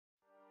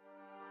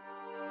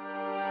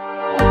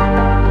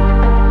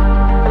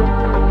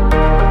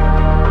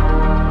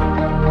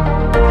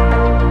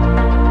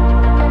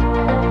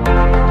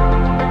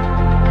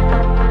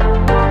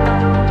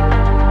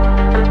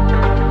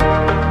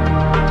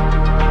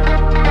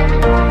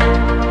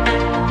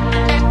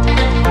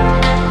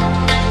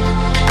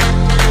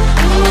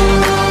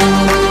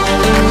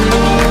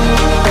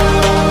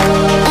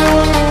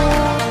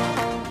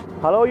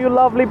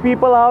lovely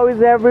people, how is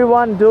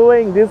everyone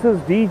doing? This is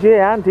DJ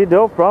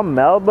Antidote from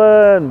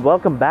Melbourne.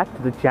 Welcome back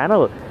to the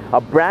channel. A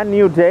brand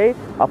new day,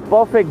 a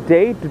perfect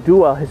day to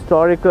do a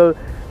historical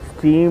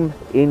steam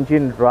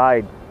engine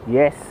ride.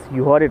 Yes,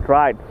 you heard it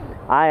right.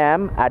 I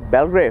am at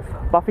Belgrave,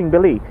 Puffing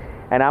Billy,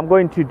 and I'm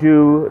going to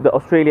do the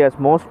Australia's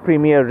most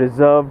premier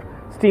reserved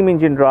steam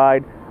engine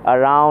ride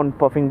around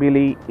Puffing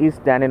Billy,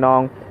 East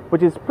Dandenong,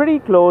 which is pretty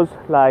close,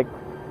 like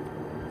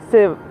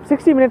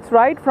 60 minutes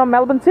ride from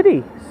Melbourne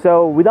City.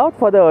 So without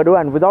further ado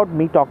and without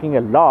me talking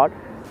a lot,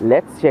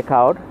 let's check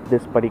out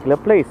this particular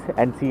place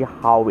and see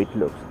how it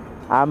looks.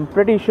 I'm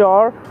pretty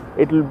sure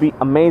it will be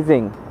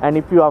amazing, and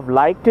if you have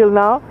liked till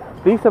now,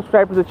 please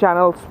subscribe to the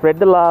channel, spread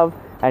the love,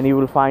 and you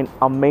will find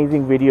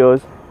amazing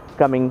videos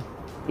coming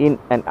in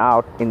and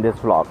out in this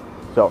vlog.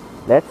 So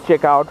let's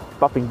check out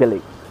Puffing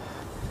Billy.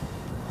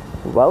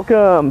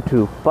 Welcome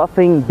to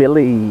Puffing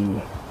Billy.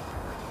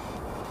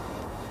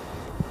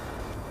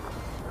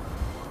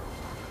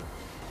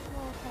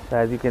 So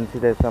as you can see,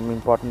 there's some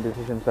important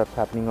decisions that's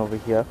happening over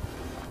here,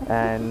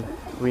 and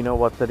we know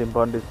what that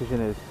important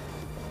decision is.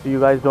 So you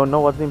guys don't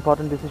know what the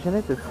important decision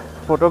is? It's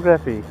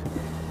photography.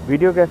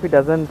 Videography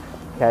doesn't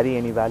carry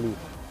any value.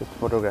 It's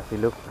photography.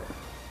 Look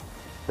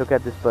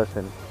at this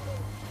person.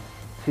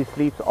 She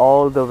sleeps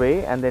all the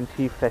way and then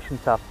she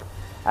freshens up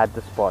at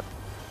the spot.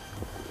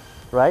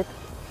 Right?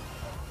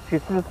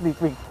 She's still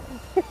sleeping.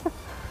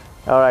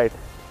 Alright.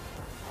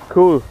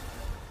 Cool.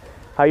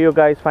 How are you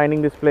guys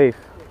finding this place?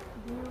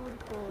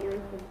 Beautiful.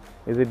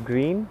 Is it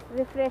green?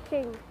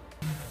 Refreshing.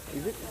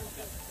 Is it?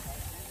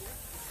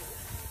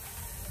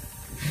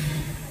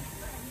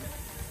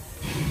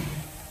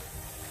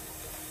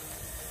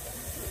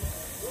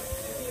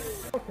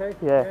 Okay.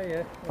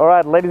 Yeah.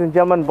 Alright, ladies and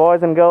gentlemen,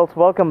 boys and girls,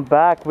 welcome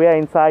back. We are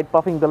inside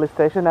Puffing Billy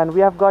Station and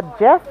we have got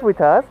Jeff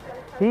with us.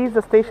 He's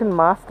the station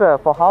master.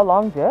 For how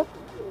long, Jeff?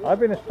 I've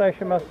been a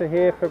station master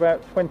here for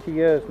about 20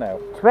 years now.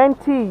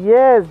 20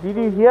 years! Did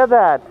you hear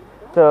that?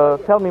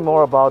 So tell me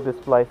more about this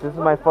place. This is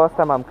my first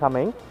time I'm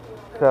coming.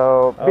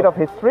 So a bit of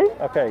history.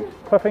 Okay,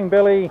 Puffing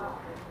Billy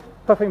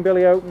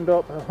opened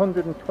up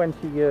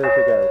 120 years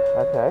ago.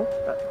 Okay.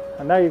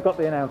 And now you've got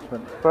the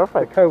announcement.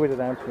 Perfect. The COVID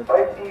announcement.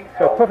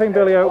 So Puffing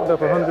Billy opened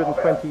up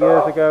 120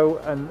 years ago,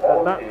 and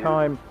at that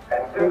time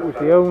it was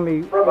the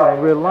only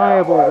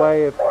reliable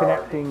way of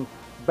connecting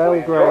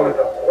Belgrave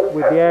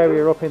with the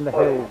area up in the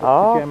hills.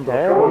 Oh, A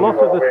okay.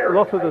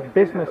 lot of the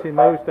business in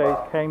those days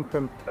came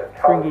from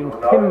bringing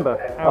timber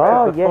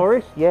out of the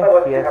forest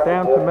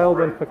down to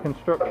Melbourne for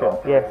construction.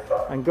 Yes.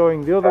 And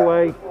going the other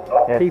way,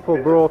 people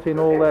brought in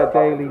all their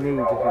daily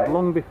needs. This was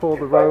long before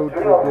the roads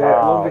were good,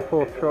 long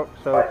before trucks.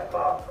 So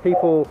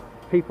people's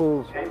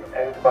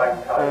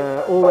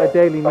all their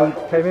daily needs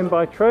came in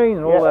by train,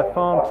 and all their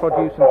farm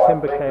produce and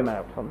timber came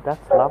out.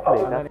 That's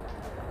lovely.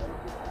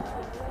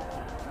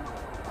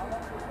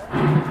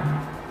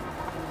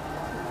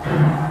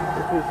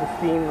 This is the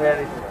steam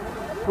where it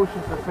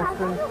pushes the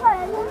piston,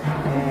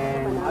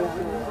 and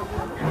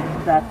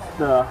that's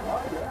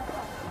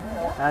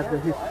the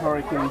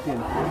historic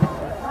engine,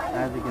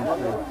 as you can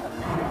see.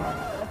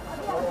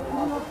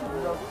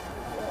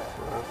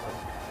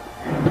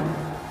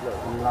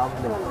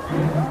 Lovely.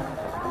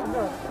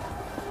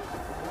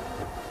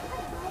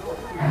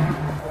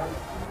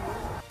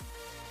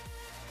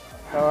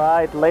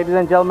 Alright, ladies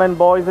and gentlemen,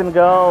 boys and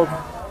girls,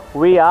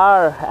 we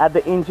are at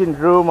the engine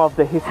room of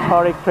the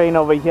historic train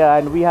over here,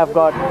 and we have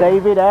got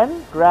David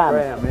and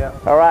Graham. Yeah.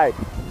 Alright,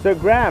 so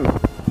Graham,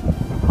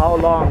 how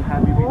long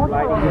have you been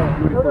riding this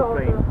beautiful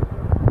train?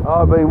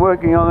 I've been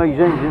working on these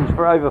engines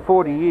for over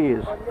 40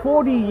 years.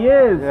 40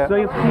 years! Yeah. So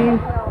you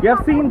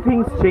have seen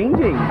things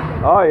changing?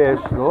 Oh yes,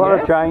 a lot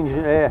of change,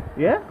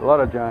 Yeah? a lot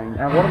of change.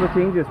 And what are the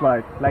changes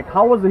like? Like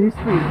how was the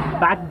history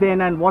back then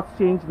and what's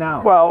changed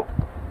now? Well,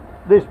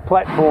 this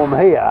platform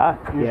here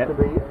used Yep. to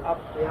be up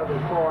the other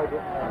side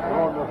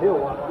on the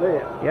hill up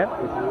there. Yep.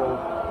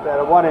 About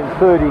a 1 in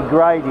 30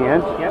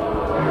 gradient. Yep.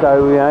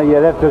 So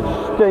you'd have to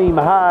steam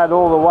hard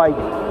all the way,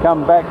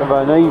 come back of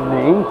an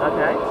evening.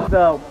 Okay.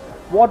 So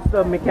what's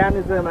the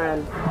mechanism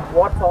and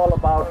what's all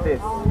about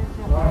this?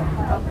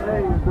 Up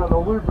there you've got a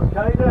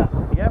lubricator.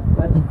 Yep.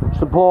 That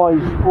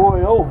supplies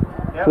oil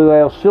Yep. to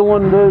our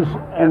cylinders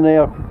and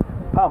our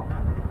pump.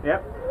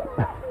 Yep.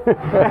 I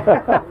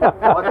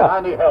can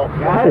only help.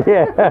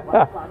 Yeah.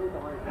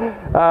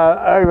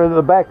 Over at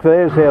the back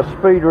there's our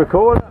speed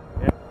recorder.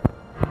 Yep.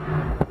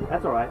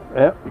 That's alright.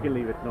 Yep. You can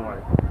leave it, no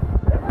worries.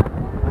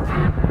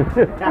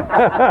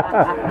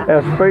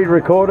 Our speed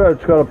recorder,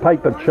 it's got a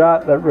paper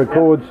chart that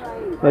records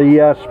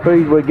the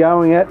speed we're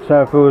going at,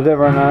 so if there was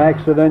ever an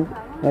accident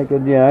they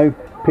could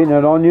pin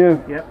it on you.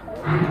 Yep.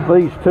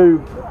 These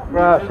two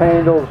brass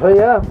handles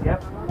here,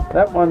 Yep.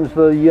 that one's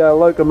the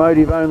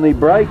locomotive only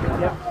brake.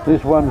 Yep.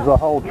 This one's the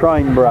whole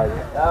train brake.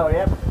 Oh,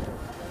 yep.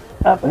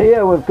 Up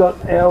here we've got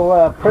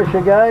our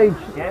pressure gauge.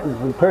 Yep. There's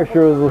the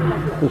pressure of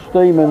the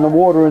steam and the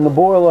water in the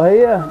boiler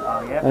here.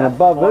 Oh, yep. And That's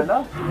above the it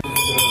boiler.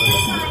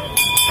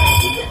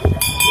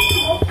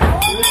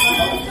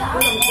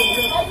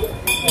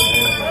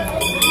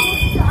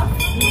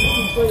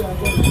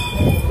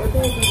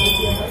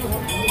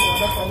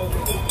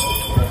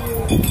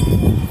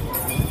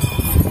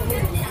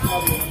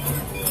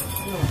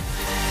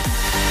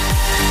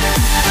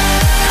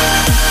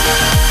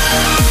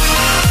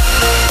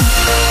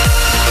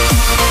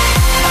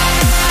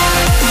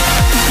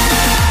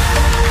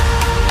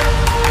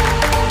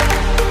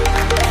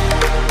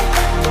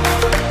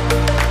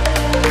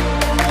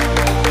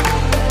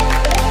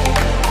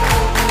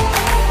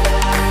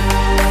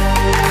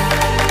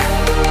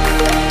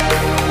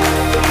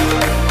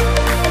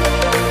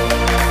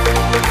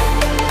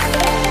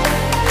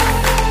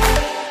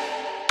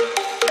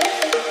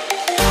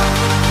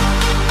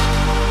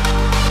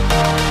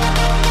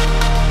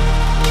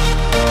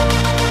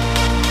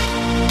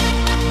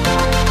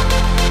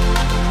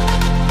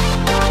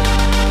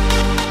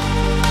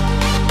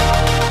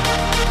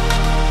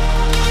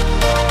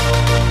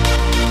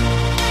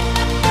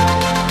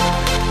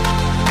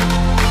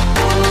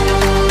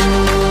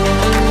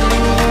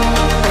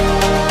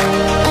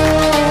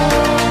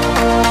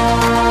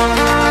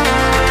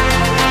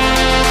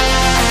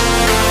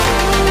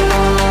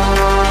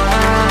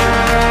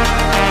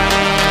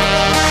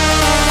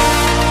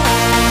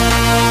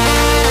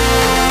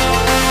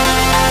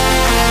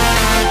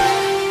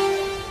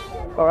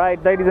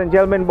 Alright, ladies and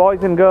gentlemen,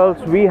 boys and girls,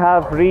 we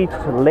have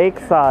reached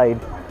Lakeside.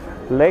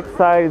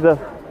 Lakeside is the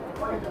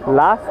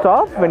last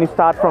stop when you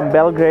start from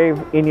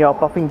Belgrave in your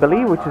Puffing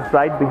Billy, which is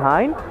right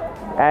behind.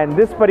 And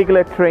this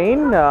particular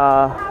train,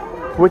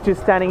 which is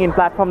standing in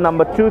platform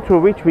number 2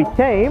 through which we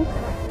came,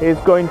 is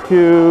going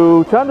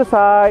to turn the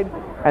side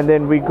and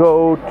then we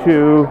go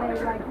to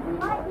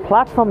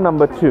platform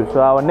number 2.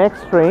 So our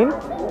next train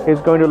is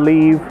going to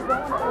leave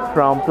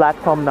from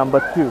platform number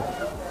 2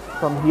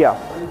 from here.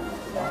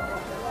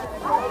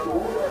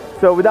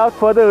 So without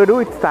further ado,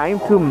 it's time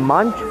to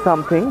munch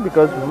something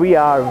because we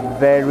are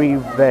very,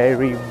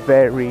 very,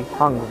 very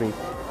hungry.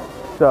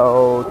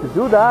 So to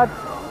do that,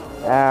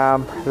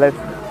 let's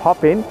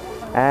hop in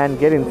and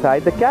get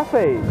inside the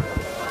cafe.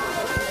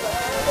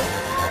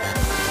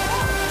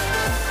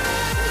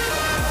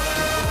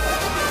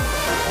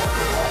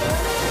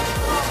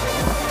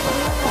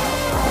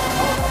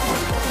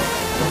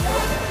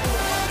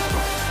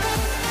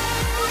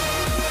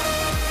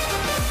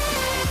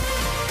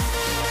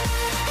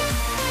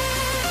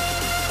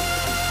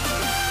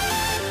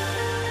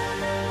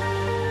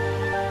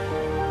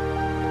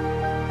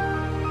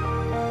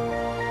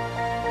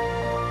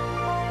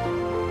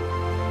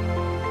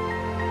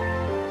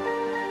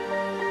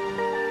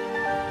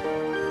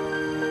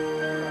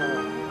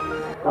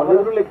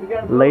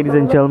 Ladies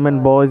and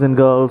gentlemen, boys and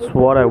girls,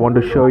 what I want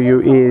to show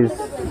you is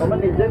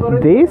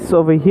this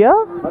over here.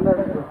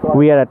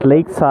 We are at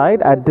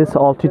Lakeside at this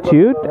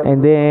altitude,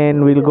 and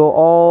then we'll go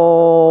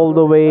all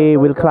the way,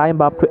 we'll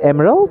climb up to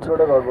Emerald,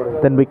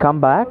 then we come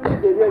back,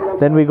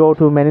 then we go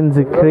to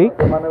Menenzi Creek,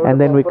 and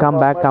then we come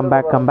back,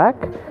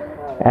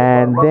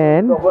 and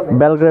then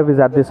Belgrave is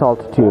at this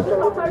altitude.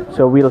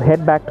 So we'll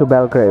head back to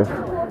Belgrave.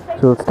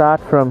 So we'll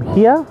start from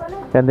here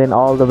and then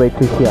all the way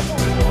to here.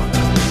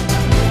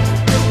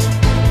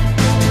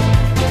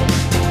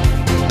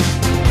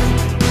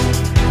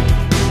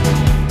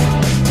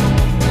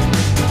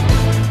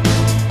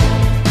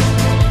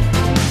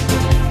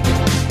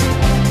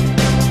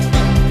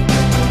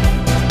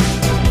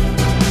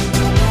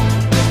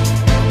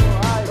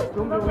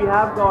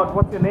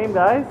 What's your name,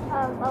 guys?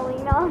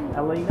 Alina.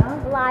 Alina?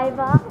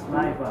 Liva.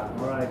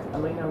 Liva. Alright.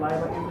 Alina,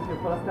 Liva, is this your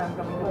first time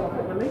coming to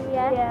Puffing Billy?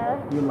 Yes. Yeah.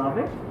 You love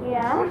it?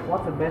 Yeah.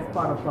 What's the best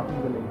part of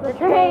Puffing Billy? The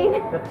train.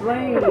 The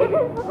train.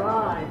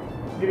 Right.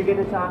 Did you get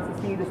a chance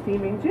to see the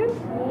steam engine?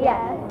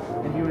 Yes.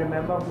 And do you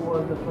remember who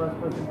was the first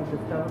person to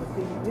discover the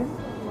steam engine?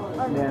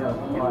 No.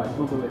 Alright,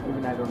 Google it.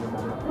 Even I don't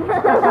remember.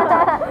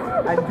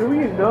 And do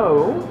you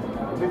know,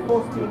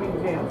 before steam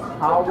engines,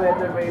 how were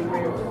the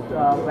railway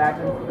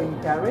wagons being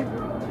carried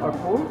or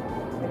pulled?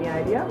 Any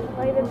idea?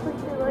 Like they push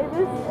it like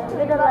this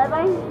with a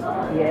lever.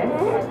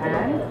 Yes.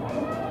 And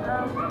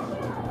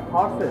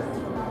horses.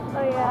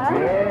 Oh yeah.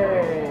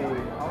 Yay!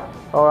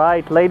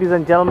 Alright, ladies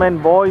and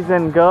gentlemen, boys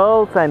and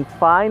girls, and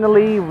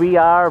finally we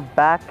are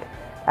back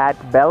at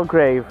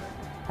Belgrave.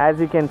 As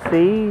you can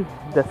see,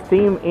 the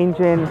steam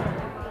engine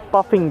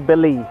Puffing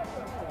Billy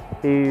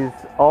is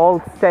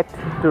all set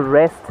to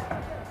rest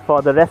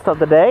for the rest of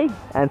the day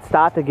and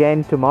start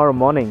again tomorrow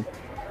morning.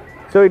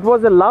 So it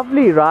was a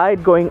lovely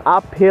ride going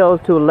uphill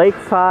to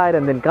Lakeside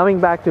and then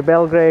coming back to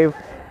Belgrave.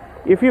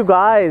 If you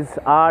guys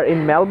are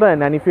in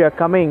Melbourne and if you are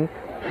coming,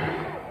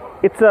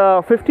 it's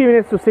a 50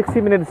 minutes to 60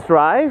 minutes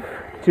drive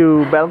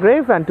to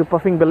Belgrave and to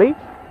Puffing Billy,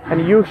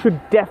 and you should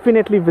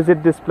definitely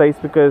visit this place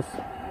because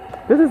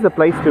this is the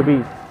place to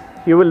be.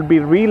 You will be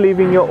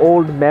reliving your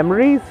old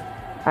memories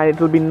and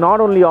it will be not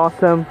only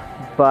awesome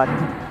but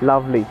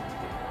lovely.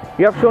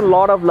 You have shown a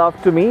lot of love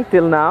to me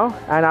till now,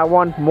 and I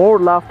want more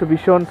love to be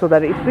shown so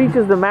that it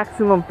reaches the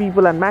maximum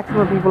people and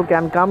maximum people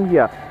can come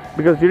here,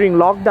 because during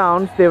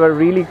lockdowns they were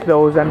really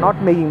closed and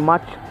not making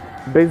much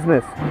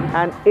business,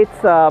 and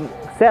it's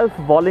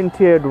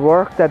self-volunteered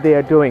work that they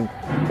are doing.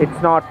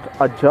 It's not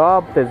a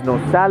job, there's no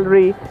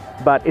salary,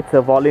 but it's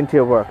a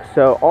volunteer work.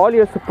 So all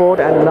your support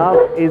and love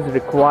is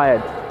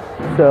required.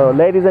 So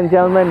ladies and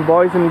gentlemen,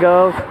 boys and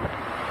girls,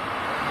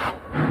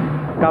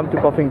 come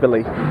to Puffing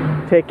Billy.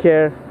 Take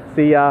care,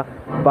 see ya,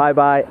 bye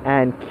bye,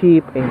 and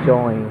keep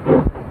enjoying.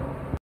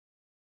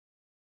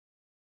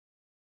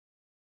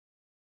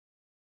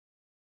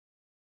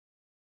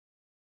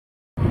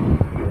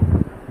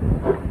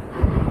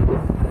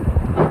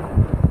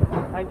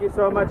 Thank you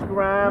so much,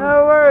 Graham.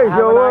 No worries, Have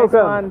you're a nice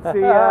welcome. one.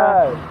 See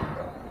ya.